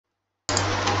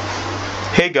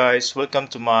Hey guys, welcome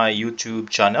to my YouTube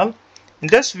channel. In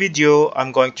this video,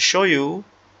 I'm going to show you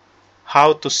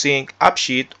how to sync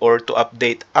Appsheet or to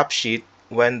update Appsheet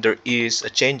when there is a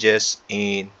changes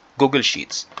in Google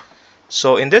Sheets.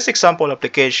 So in this example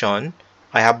application,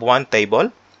 I have one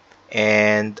table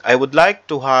and I would like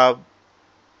to have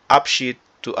Appsheet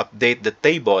to update the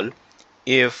table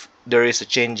if there is a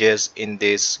changes in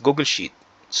this Google Sheet.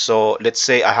 So let's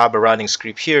say I have a running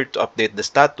script here to update the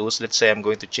status. Let's say I'm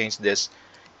going to change this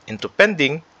into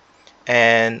pending,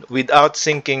 and without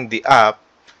syncing the app,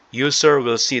 user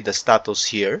will see the status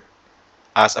here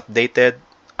as updated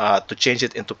to change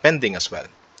it into pending as well.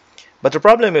 But the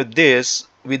problem with this,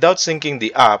 without syncing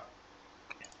the app,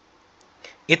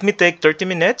 it may take 30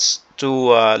 minutes to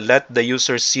let the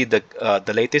user see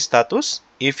the latest status.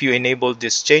 If you enable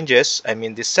these changes,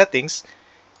 these settings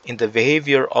in the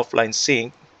behavior offline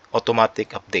sync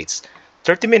automatic updates.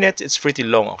 30 minutes is pretty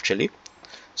long actually.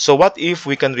 So what if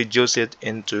we can reduce it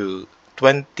into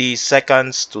 20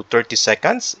 seconds to 30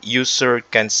 seconds? User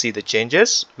can see the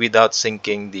changes without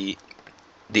syncing the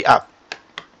app.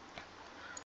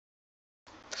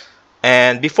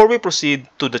 And before we proceed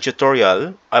to the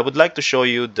tutorial, I would like to show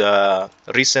you the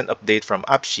recent update from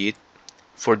Appsheet.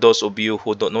 For those of you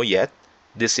who don't know yet,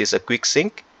 this is a quick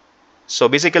sync. So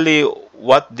basically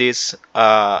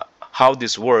how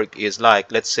this work is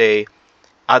like, let's say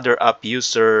other app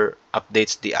user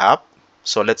updates the app.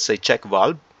 So let's say check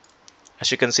valve.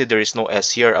 As you can see, there is no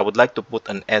S here. I would like to put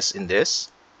an S in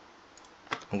this.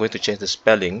 I'm going to change the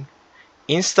spelling.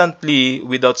 Instantly,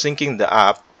 without syncing the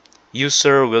app,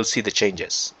 user will see the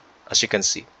changes, as you can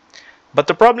see. But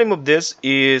the problem of this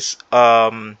is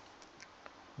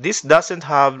this doesn't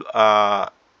have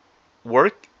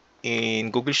work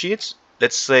in Google Sheets.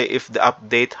 Let's say if the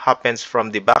update happens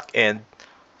from the back end,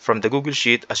 from the Google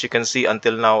Sheet, as you can see,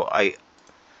 until now,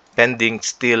 pending,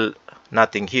 still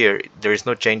nothing here. There is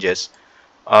no changes.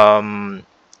 So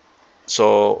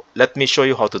let me show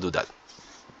you how to do that.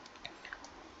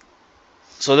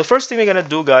 So the first thing we're gonna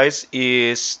do, guys,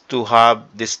 is to have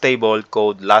this table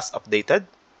called last updated.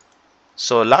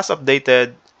 So last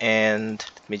updated, and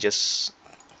let me just,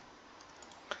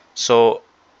 so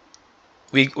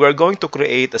we're going to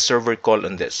create a server call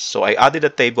on this. So I added a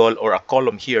table or a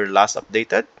column here, last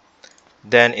updated.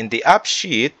 Then in the app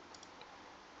sheet,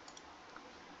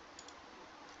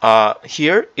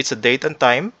 here it's a date and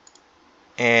time,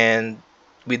 and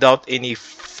without any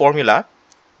formula.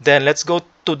 Then let's go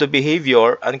to the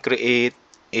behavior and create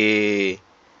a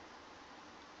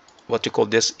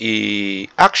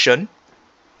action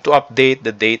to update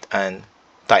the date and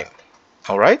time.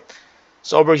 All right,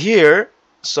 so over here,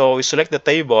 so we select the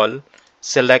table,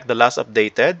 select the last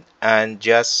updated, and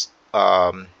just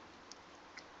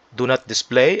do not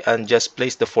display, and just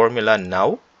place the formula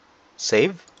now.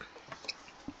 Save.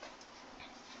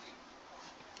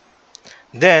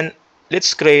 Then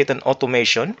let's create an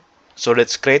automation. So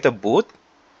let's create a boot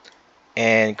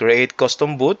and create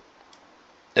custom boot.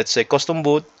 Let's say custom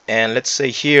boot, and let's say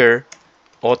here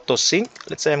auto sync.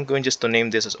 Let's say I'm going just to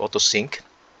name this as auto sync,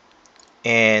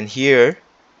 and here,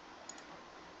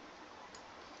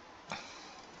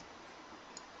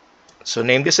 so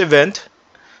name this event.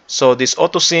 So this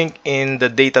auto sync in the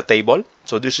data table.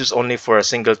 So this is only for a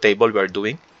single table we are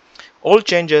doing. All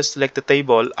changes, select the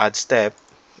table, add step,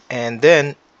 and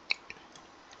then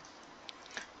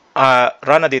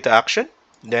run a data action.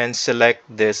 Then select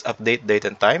this update date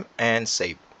and time and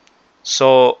save.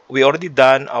 So we already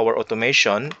done our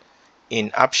automation in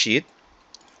Appsheet.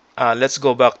 Let's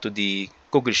go back to the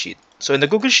Google Sheet. So in the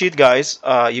Google Sheet, guys,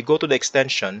 you go to the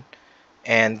extension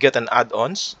and get an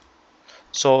add-ons.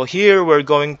 So here we're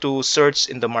going to search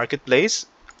in the marketplace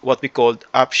what we called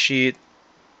Appsheet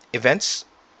events.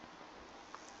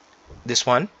 This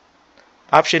one,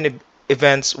 Appsheet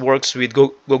events works with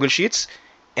Google Sheets,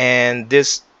 and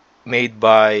this made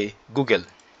by Google.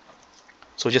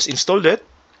 So just install it.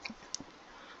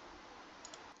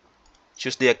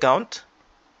 Choose the account.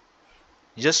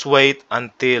 Just wait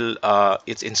until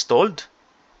it's installed.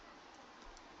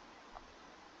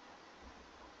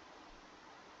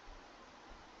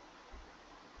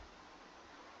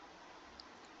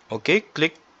 Okay,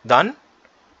 click done,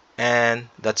 and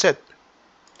that's it.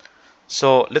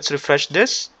 So let's refresh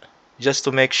this just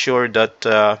to make sure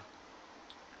that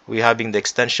we're having the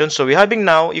extension. So we're having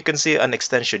now, you can see an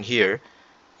extension here.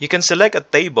 You can select a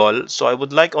table. So I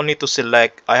would like only to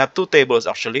select, I have two tables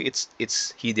actually,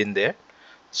 it's hidden there.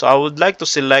 So I would like to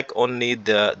select only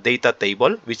the data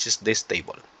table, which is this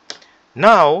table.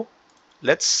 Now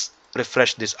let's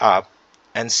refresh this app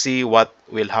and see what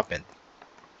will happen.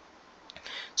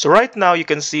 So right now you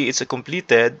can see it's a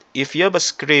completed. If you have a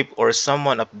script or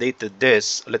someone updated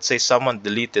this, let's say someone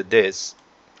deleted this,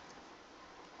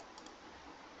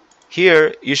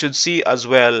 here you should see as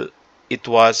well it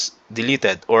was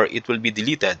deleted or it will be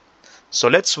deleted. So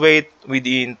let's wait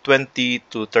within 20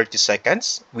 to 30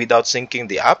 seconds without syncing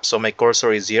the app. So my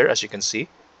cursor is here, as you can see.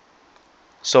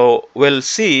 So we'll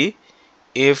see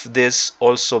if this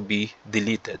also be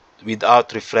deleted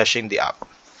without refreshing the app.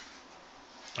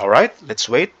 All right, let's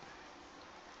wait.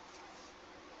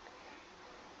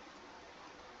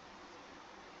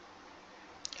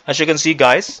 As you can see,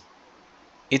 guys,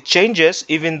 it changes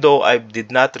even though I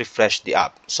did not refresh the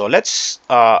app. So let's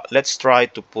try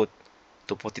to put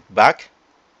it back.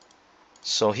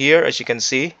 So here, as you can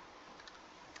see,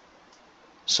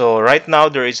 so right now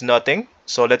there is nothing.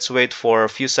 So let's wait for a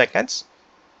few seconds.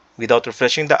 Without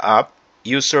refreshing the app,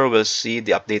 user will see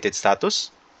the updated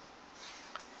status.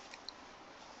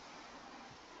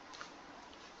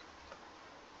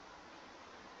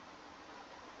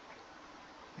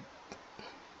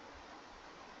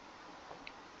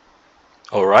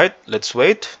 All right, let's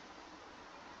wait.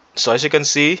 So as you can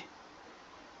see,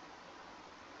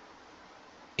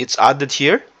 it's added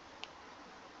here,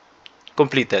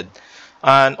 completed.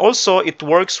 And also it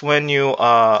works when you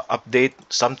update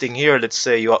something here. Let's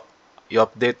say you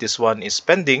update this one is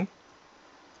pending.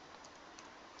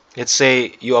 Let's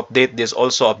say you update this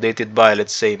also updated by,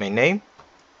 let's say, my name,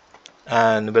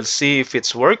 and we'll see if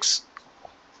it works.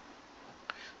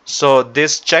 So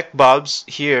this check bulbs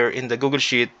here in the Google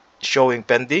Sheet showing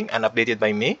pending and updated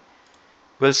by me.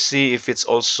 We'll see if it's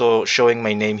also showing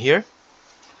my name here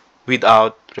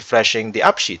without refreshing the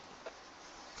Appsheet.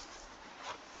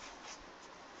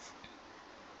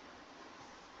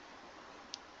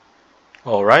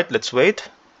 All right, let's wait.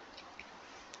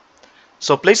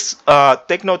 So please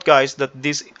take note, guys, that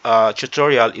this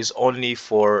tutorial is only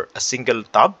for a single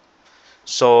tab.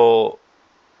 So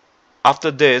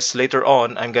after this, later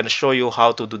on, I'm going to show you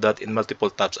how to do that in multiple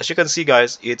tabs. As you can see,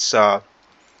 guys, it's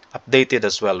updated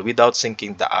as well without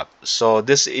syncing the app. So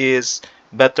this is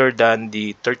better than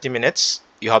the 30 minutes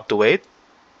you have to wait.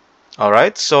 All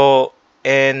right, so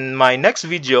in my next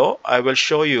video, I will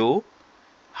show you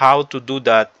how to do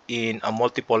that in a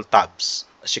multiple tabs.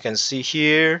 As you can see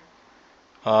here,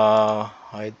 I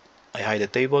hide the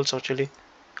tables actually.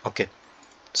 Okay,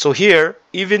 so here,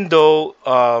 even though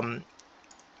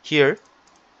here,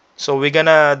 so we're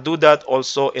gonna do that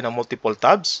also in a multiple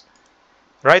tabs.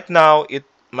 Right now,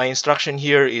 my instruction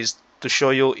here is to show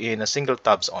you in a single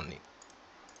tabs only.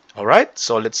 All right,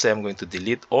 so let's say I'm going to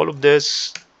delete all of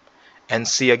this and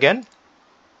see again.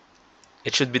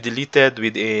 It should be deleted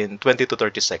within 20 to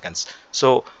 30 seconds.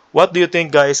 So what do you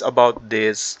think, guys, about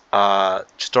this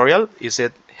tutorial? Is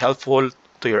it helpful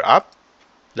to your app?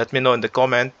 Let me know in the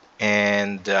comment.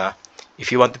 And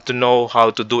if you wanted to know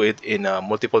how to do it in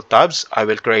multiple tabs, I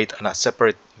will create a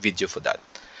separate video for that.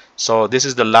 So this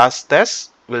is the last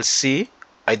test. We'll see.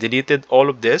 I deleted all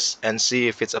of this and see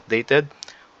if it's updated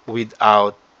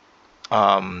without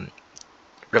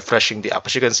refreshing the app.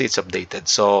 As you can see, it's updated.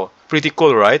 So pretty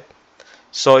cool, right?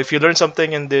 So if you learned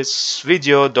something in this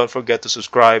video, don't forget to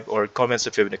subscribe or comment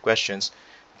if you have any questions.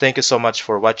 Thank you so much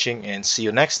for watching and see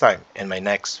you next time in my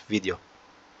next video.